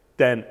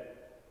 then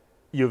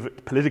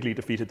you've politically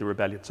defeated the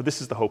rebellion. So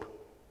this is the hope.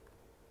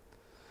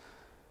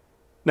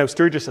 Now,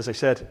 Sturgis, as I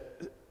said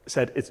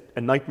it's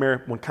a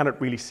nightmare. One cannot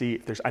really see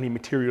if there's any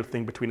material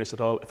thing between us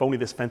at all, if only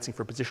this fencing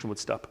for position would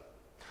stop.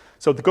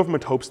 So the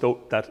government hopes, though,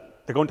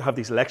 that they're going to have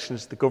these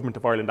elections, the Government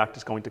of Ireland Act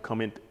is going to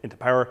come into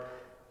power.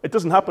 It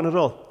doesn't happen at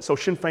all. So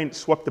Sinn Féin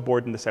swept the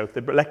board in the south.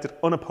 They were elected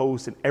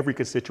unopposed in every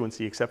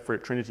constituency except for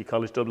Trinity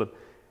College Dublin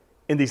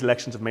in these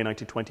elections of May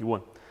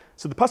 1921.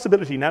 So the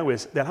possibility now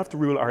is they'll have to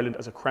rule Ireland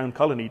as a crown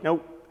colony. Now,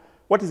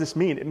 what does this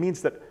mean? It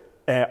means that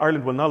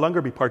Ireland will no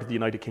longer be part of the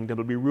United Kingdom.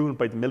 It will be ruled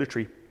by the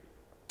military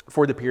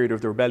for the period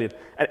of the rebellion.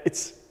 And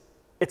it's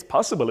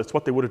possible. It's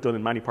what they would have done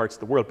in many parts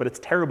of the world, but it's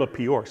terrible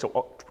PR.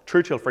 So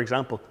Churchill, for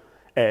example,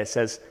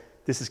 says,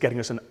 this is getting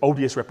us an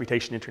odious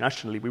reputation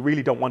internationally. We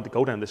really don't want to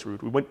go down this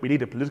route. We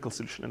need a political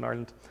solution in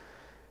Ireland.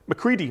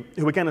 Macready,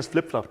 who again has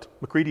flip-flopped,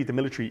 Macready, the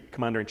military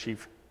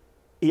commander-in-chief,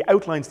 he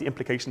outlines the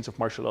implications of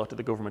martial law to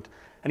the government.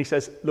 And he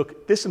says,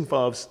 look, this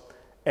involves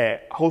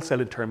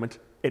wholesale internment.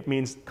 It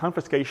means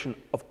confiscation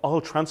of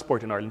all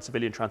transport in Ireland,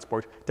 civilian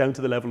transport, down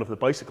to the level of the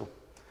bicycle.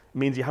 It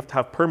means you have to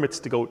have permits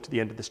to go to the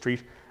end of the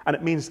street. And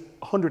it means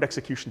 100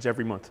 executions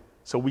every month.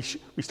 So we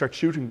start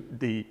shooting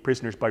the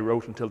prisoners by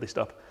rote until they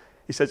stop.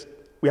 He says,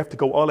 we have to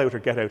go all out or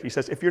get out. He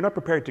says, if you're not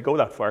prepared to go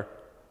that far,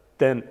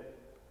 then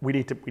we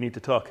need to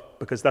talk,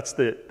 because that's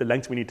the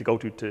lengths we need to go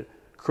to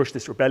crush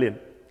this rebellion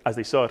as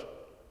they saw it.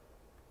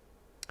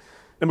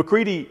 Now,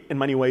 Macready, in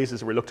many ways,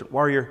 is a reluctant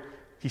warrior.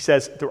 He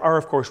says, there are,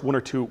 of course, one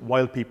or two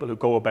wild people who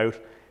go about.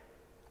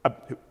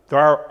 There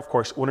are, of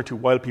course, one or two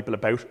wild people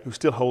about who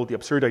still hold the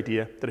absurd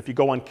idea that if you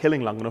go on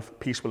killing long enough,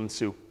 peace will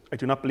ensue. I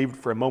do not believe it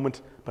for a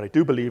moment, but I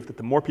do believe that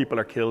the more people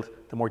are killed,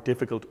 the more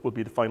difficult will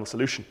be the final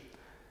solution.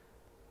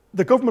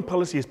 The government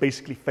policy has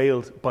basically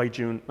failed by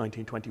June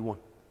 1921.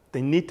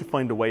 They need to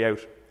find a way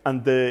out.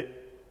 And the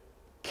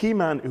key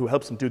man who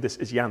helps them do this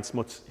is Jan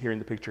Smuts here in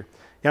the picture.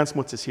 Jan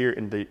Smuts is here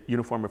in the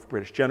uniform of a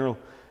British general,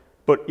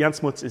 but Jan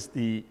Smuts is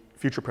the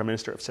future Prime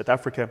Minister of South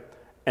Africa.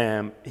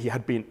 He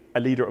had been a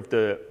leader of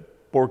the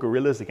Boer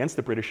guerrillas against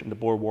the British in the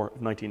Boer War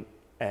of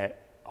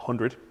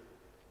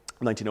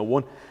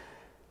 1901.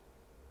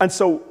 And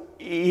so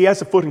he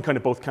has a foot in kind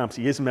of both camps.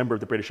 He is a member of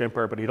the British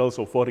Empire, but he'd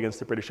also fought against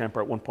the British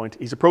Empire at one point.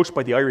 He's approached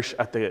by the Irish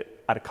at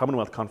a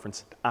Commonwealth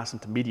conference to ask them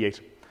to mediate.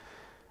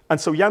 And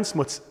so Jan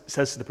Smuts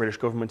says to the British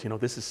government, you know,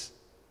 this is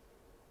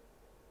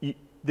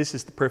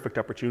the perfect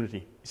opportunity.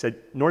 He said,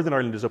 Northern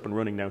Ireland is up and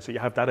running now, so you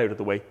have that out of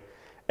the way.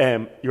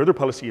 Your other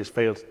policy has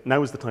failed.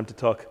 Now is the time to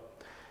talk.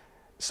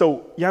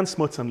 So Jan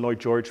Smuts and Lloyd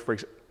George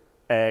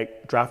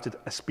drafted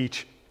a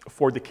speech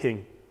for the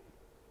King.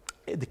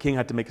 The King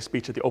had to make a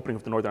speech at the opening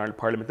of the Northern Ireland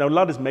Parliament. Now, a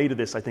lot is made of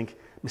this, I think,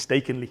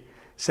 mistakenly,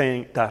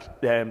 saying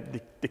that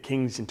the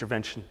King's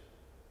intervention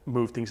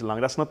moved things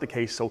along. That's not the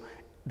case. So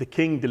the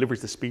King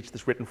delivers the speech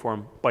that's written for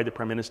him by the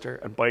Prime Minister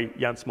and by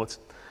Jan Smuts.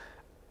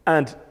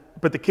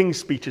 But the King's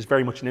speech is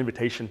very much an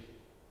invitation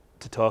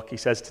to talk. He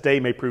says, today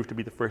may prove to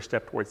be the first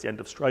step towards the end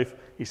of strife.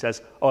 He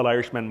says, all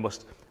Irishmen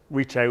must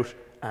reach out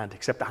and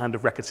accept the hand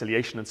of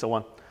reconciliation and so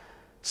on.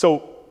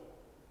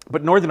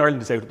 But Northern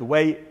Ireland is out of the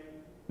way.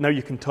 Now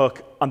you can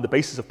talk on the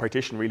basis of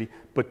partition, really,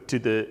 but to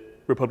the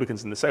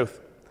Republicans in the south.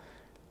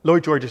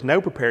 Lloyd George is now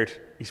prepared.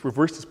 He's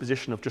reversed his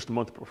position of just a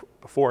month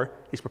before.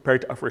 He's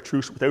prepared to offer a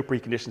truce without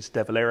preconditions to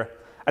De Valera.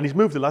 And he's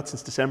moved a lot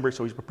since December,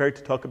 so he's prepared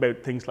to talk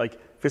about things like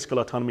fiscal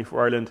autonomy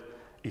for Ireland.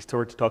 He's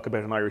prepared to talk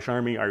about an Irish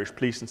army, Irish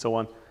police, and so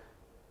on.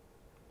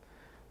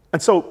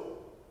 And so,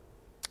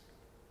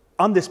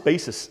 on this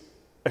basis,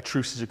 a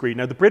truce is agreed.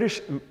 Now, the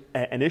British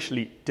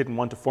initially didn't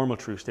want a formal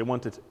truce. They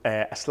wanted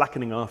a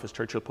slackening off, as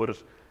Churchill put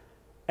it,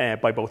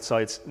 by both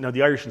sides. Now,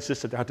 the Irish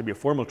insisted there had to be a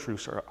formal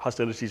truce or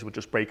hostilities would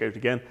just break out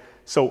again.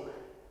 So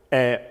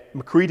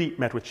Macready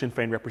met with Sinn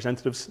Féin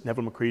representatives,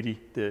 Neville Macready,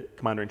 the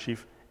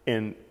Commander-in-Chief,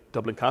 in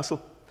Dublin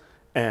Castle.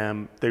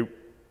 There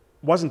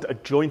wasn't a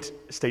joint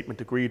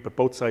statement agreed, but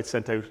both sides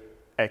sent out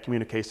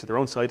communiques to their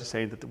own side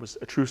saying that there was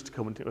a truce to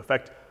come into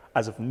effect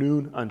as of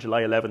noon on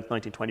July 11th,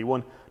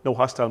 1921. No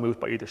hostile moves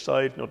by either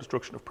side, no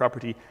destruction of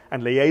property,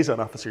 and liaison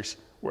officers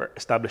were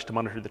established to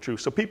monitor the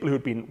truce. So people who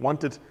had been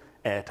wanted,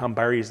 Tom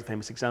Barry is the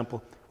famous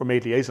example, were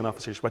made liaison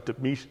officers who had to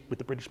meet with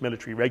the British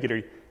military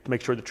regularly to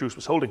make sure the truce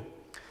was holding.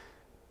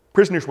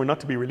 Prisoners were not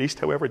to be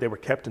released, however. They were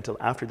kept until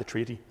after the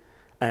treaty.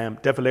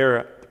 De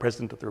Valera, the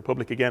President of the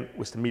Republic again,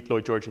 was to meet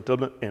Lloyd George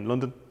in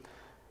London.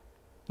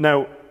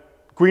 Now,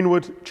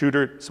 Greenwood,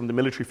 Tudor, some of the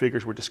military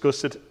figures were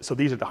discussed, so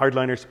these are the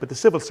hardliners, but the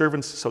civil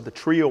servants, so the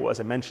trio, as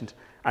I mentioned,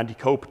 Andy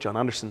Cope, John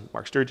Anderson,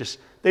 Mark Sturgis,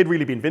 they'd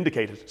really been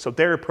vindicated. So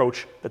their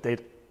approach that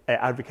they'd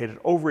advocated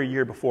over a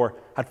year before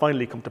had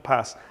finally come to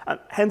pass. And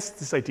hence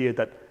this idea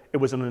that it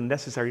was an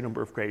unnecessary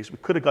number of graves. We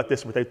could have got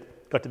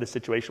to this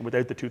situation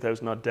without the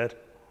 2,000 odd dead.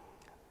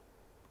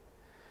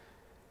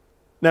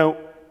 Now,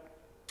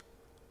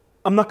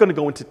 I'm not going to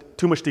go into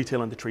too much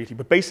detail on the treaty,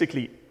 but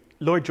basically,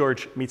 Lloyd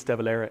George meets De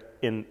Valera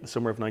in the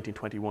summer of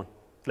 1921.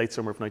 late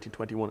summer of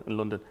 1921 in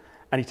London.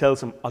 And he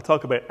tells him, I'll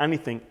talk about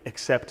anything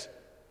except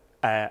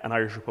an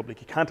Irish Republic.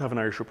 You can't have an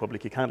Irish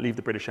Republic. You can't leave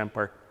the British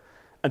Empire.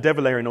 And De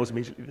Valera knows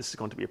immediately this is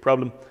going to be a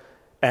problem.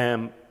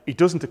 He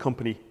doesn't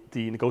accompany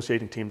the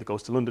negotiating team that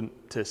goes to London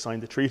to sign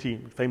the treaty,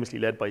 famously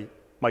led by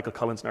Michael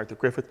Collins and Arthur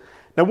Griffith.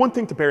 Now, one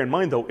thing to bear in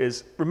mind, though,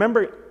 is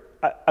remember,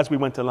 as we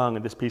went along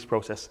in this peace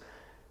process,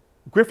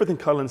 Griffith and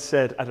Collins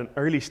said at an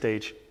early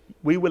stage,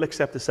 we will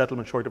accept a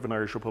settlement short of an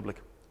Irish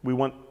Republic. We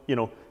want,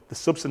 the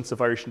substance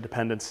of Irish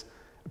independence,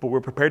 but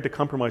we're prepared to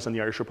compromise on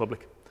the Irish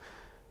Republic.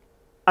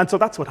 And so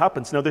that's what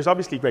happens. Now, there's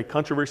obviously great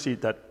controversy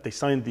that they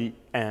signed the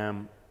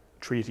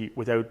treaty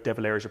without De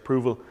Valera's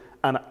approval.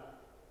 And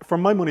for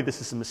my money,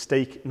 this is a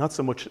mistake, not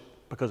so much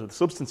because of the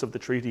substance of the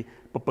treaty,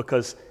 but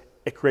because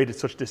it created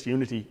such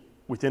disunity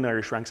within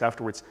Irish ranks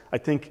afterwards. I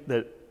think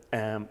that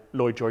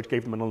Lloyd George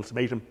gave them an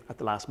ultimatum at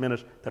the last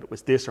minute that it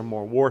was this or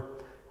more war.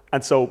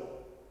 And so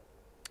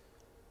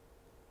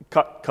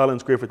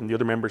Collins, Griffith and the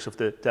other members of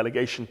the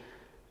delegation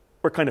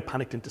were kind of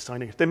panicked into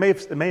signing it. They may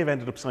have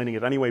ended up signing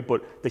it anyway,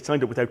 but they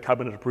signed it without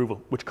cabinet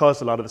approval, which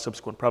caused a lot of the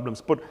subsequent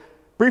problems. But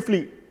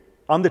briefly,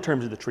 on the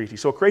terms of the treaty,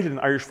 so it created an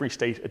Irish Free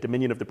State, a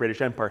dominion of the British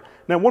Empire.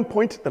 Now, one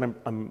point that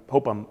I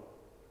hope I'm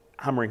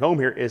hammering home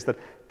here is that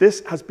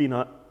this has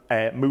been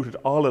mooted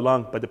all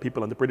along by the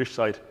people on the British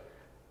side,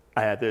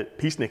 the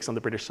peaceniks on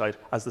the British side,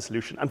 as the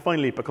solution. And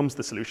finally, it becomes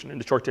the solution in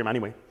the short term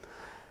anyway.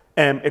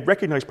 It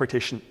recognised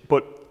partition,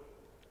 but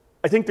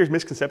I think there's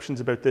misconceptions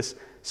about this.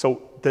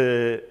 So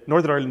the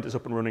Northern Ireland is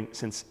up and running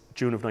since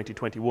June of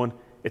 1921.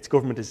 Its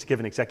government is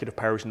given executive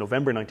powers in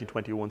November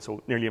 1921,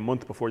 so nearly a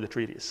month before the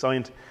treaty is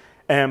signed.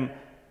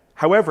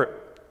 However,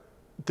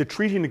 the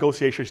treaty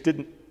negotiators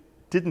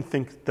didn't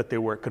think that they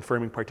were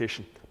confirming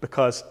partition,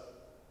 because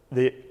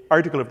the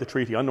article of the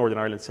treaty on Northern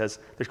Ireland says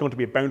there's going to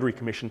be a boundary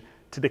commission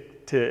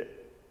to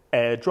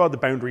draw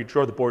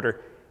the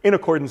border in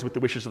accordance with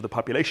the wishes of the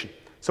population.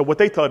 So what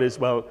they thought is,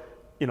 well,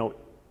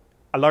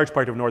 a large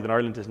part of Northern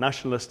Ireland is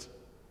nationalist.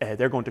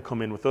 They're going to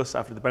come in with us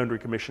after the boundary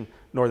commission.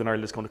 Northern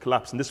Ireland is going to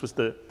collapse. And this was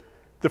the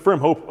firm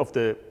hope of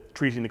the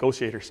treaty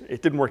negotiators.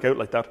 It didn't work out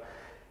like that.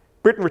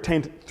 Britain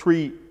retained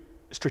 3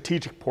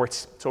 strategic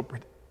ports. So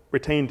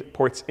retained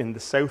ports in the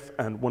south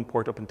and 1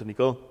 port up in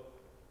Donegal.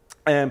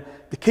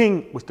 The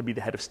king was to be the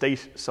head of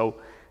state. So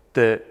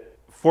the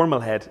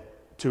formal head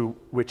to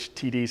which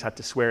TDs had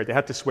to swear, they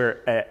had to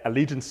swear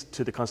allegiance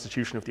to the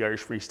constitution of the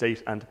Irish Free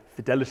State and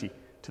fidelity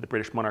to the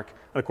British monarch.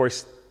 And of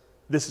course,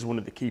 this is one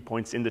of the key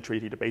points in the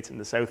treaty debates in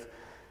the South,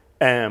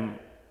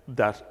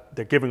 that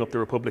they're giving up the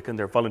Republic and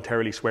they're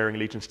voluntarily swearing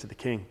allegiance to the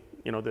king,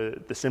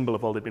 the symbol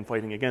of all they've been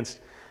fighting against.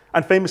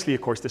 And famously,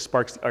 of course, this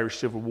sparks the Irish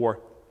Civil War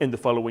in the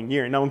following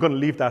year. Now, I'm going to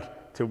leave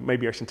that to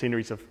maybe our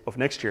centenaries of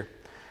next year.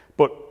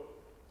 But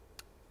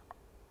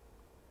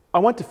I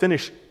want to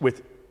finish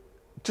with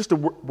just a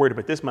word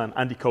about this man,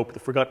 Andy Cope, the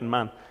forgotten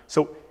man.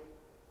 So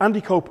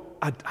Andy Cope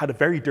had a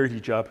very dirty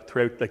job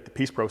throughout the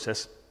peace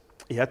process.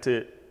 He had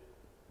to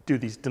do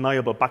these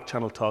deniable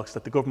back-channel talks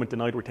that the government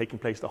denied were taking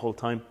place the whole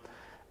time.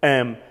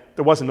 There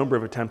was a number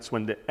of attempts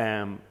when the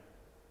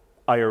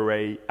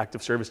IRA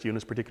active service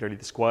units, particularly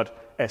the squad,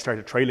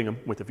 started trailing him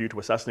with a view to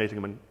assassinating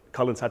him, and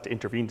Collins had to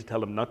intervene to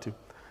tell him not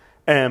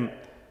to.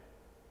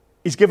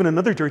 He's given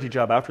another dirty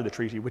job after the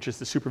treaty, which is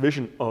the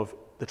supervision of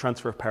the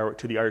transfer of power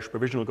to the Irish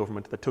Provisional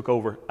Government that took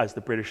over as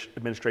the British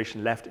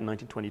administration left in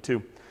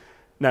 1922.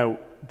 Now,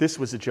 this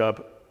was a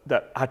job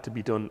that had to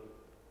be done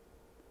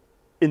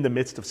in the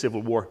midst of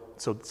civil war,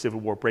 so the civil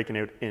war breaking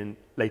out in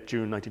late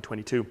June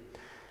 1922.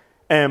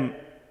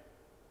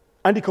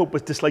 Andy Cope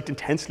was disliked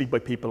intensely by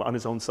people on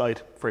his own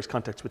side for his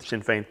contacts with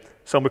Sinn Féin.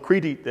 So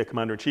Macready, the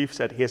commander-in-chief,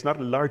 said he has not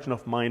a large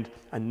enough mind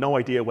and no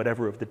idea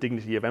whatever of the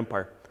dignity of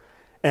empire.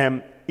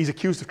 He's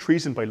accused of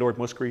treason by Lord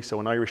Muskerry, so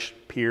an Irish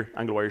peer,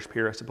 Anglo-Irish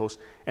peer, I suppose,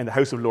 in the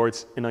House of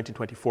Lords in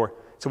 1924.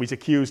 So he's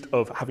accused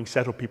of having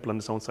set up people on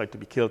his own side to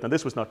be killed. Now,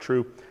 this was not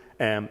true,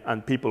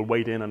 and people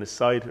weighed in on his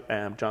side.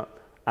 John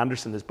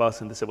Anderson, his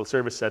boss in the civil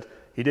service, said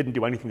he didn't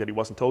do anything that he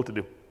wasn't told to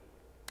do.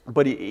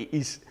 But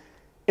he's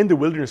in the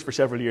wilderness for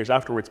several years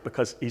afterwards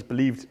because he's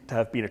believed to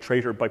have been a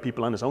traitor by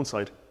people on his own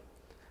side,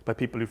 by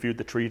people who viewed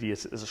the treaty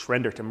as a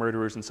surrender to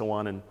murderers and so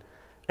on, and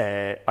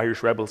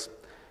Irish rebels.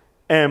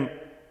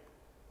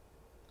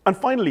 And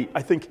finally,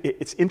 I think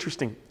it's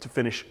interesting to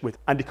finish with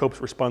Andy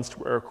Cope's response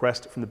to a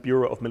request from the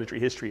Bureau of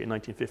Military History in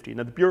 1950.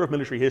 Now, the Bureau of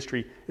Military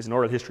History is an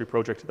oral history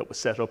project that was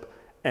set up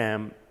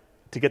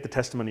to get the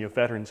testimony of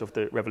veterans of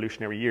the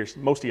revolutionary years,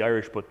 mostly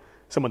Irish, but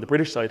some on the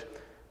British side.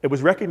 It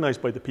was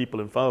recognised by the people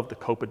involved that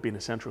Cope had been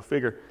a central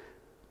figure.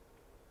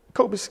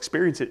 Cope's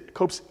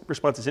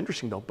response is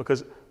interesting, though,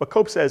 because what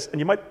Cope says, and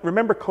you might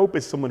remember Cope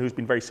is someone who's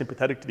been very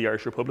sympathetic to the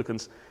Irish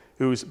Republicans,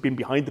 who's been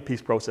behind the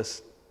peace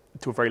process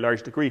to a very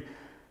large degree.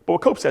 But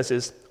what Cope says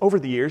is, over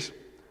the years,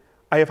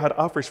 I have had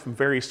offers from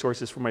various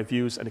sources for my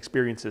views and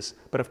experiences,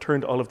 but have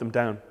turned all of them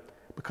down,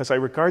 because I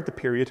regard the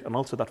period, and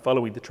also that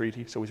following the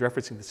treaty, so he's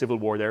referencing the Civil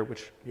War there,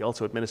 which he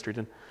also administered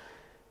in,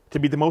 to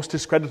be the most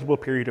discreditable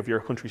period of your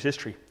country's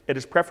history. It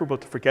is preferable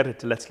to forget it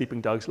to let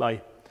sleeping dogs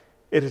lie.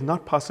 It is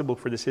not possible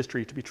for this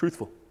history to be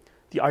truthful.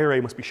 The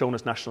IRA must be shown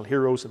as national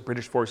heroes and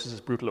British forces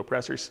as brutal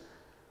oppressors.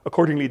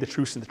 Accordingly, the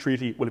truce in the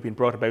treaty will have been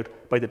brought about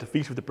by the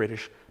defeat of the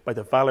British, by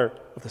the valour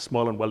of the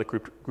small and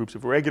well-equipped groups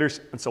of irregulars,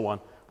 and so on.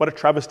 What a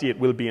travesty it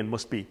will be and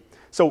must be.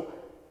 So,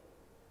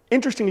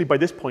 interestingly, by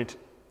this point,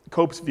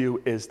 Cope's view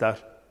is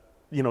that,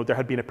 you know, there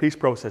had been a peace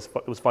process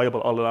that was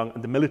viable all along,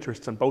 and the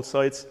militarists on both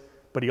sides,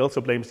 but he also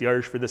blames the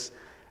Irish for this,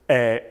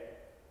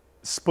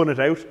 spun it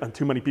out, and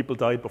too many people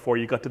died before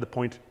you got to the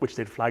point which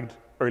they'd flagged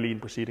early in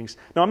proceedings.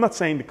 Now, I'm not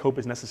saying that Cope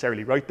is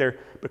necessarily right there,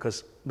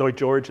 because Lloyd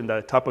George and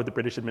the top of the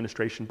British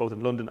administration, both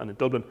in London and in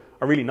Dublin,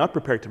 are really not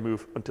prepared to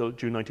move until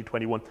June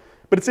 1921.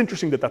 But it's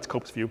interesting that that's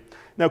Cope's view.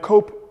 Now,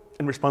 Cope,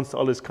 in response to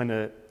all his kind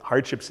of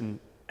hardships and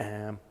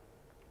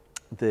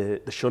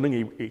the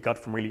shunning he got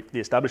from really the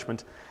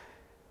establishment,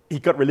 he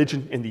got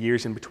religion in the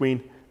years in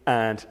between,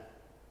 and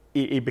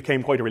he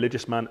became quite a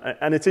religious man.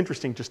 And it's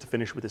interesting, just to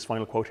finish with this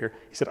final quote here.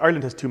 He said,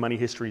 "Ireland has too many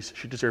histories.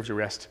 She deserves a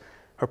rest.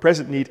 Her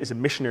present need is a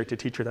missionary to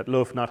teach her that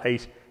love, not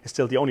hate, is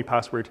still the only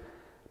password,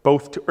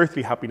 both to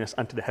earthly happiness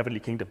and to the heavenly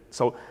kingdom."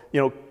 So,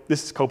 you know,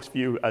 this is Cope's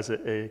view as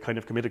a kind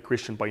of committed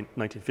Christian by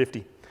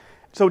 1950.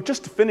 So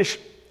just to finish,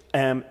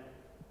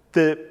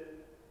 the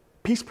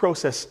peace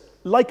process,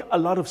 like a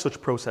lot of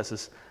such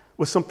processes,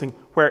 was something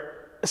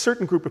where a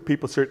certain group of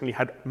people certainly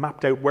had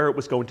mapped out where it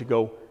was going to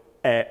go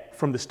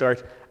from the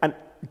start. And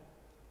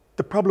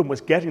the problem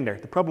was getting there.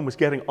 The problem was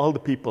getting all the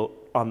people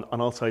on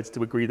all sides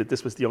to agree that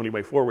this was the only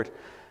way forward.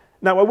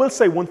 Now, I will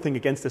say one thing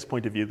against this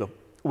point of view, though,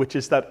 which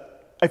is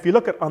that if you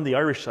look at on the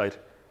Irish side,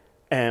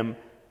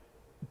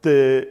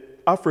 the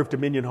offer of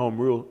Dominion Home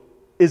Rule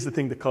is the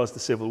thing that caused the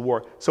Civil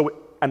War. So,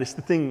 and it's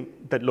the thing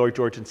that Lloyd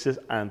George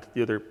insists, and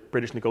the other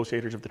British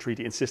negotiators of the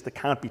treaty insist that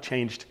can't be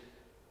changed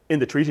in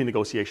the treaty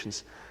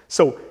negotiations.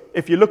 So,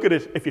 if you look at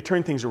it, if you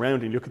turn things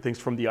around and you look at things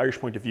from the Irish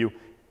point of view,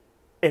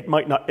 it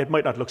might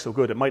not look so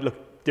good. It might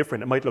look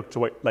different. It might look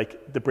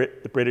like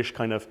the British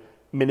kind of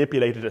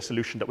manipulated a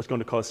solution that was going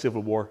to cause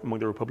civil war among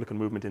the Republican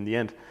movement in the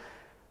end.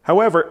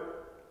 However,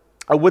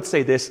 I would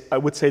say this. I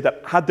would say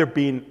that had there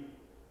been,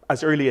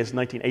 as early as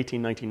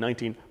 1918,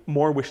 1919,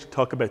 more wish to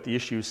talk about the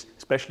issues,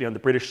 especially on the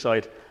British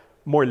side,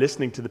 more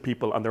listening to the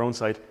people on their own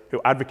side who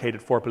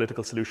advocated for a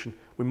political solution,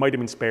 we might have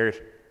been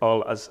spared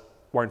all, as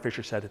Warren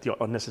Fisher said,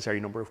 the unnecessary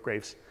number of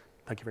graves.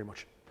 Thank you very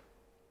much.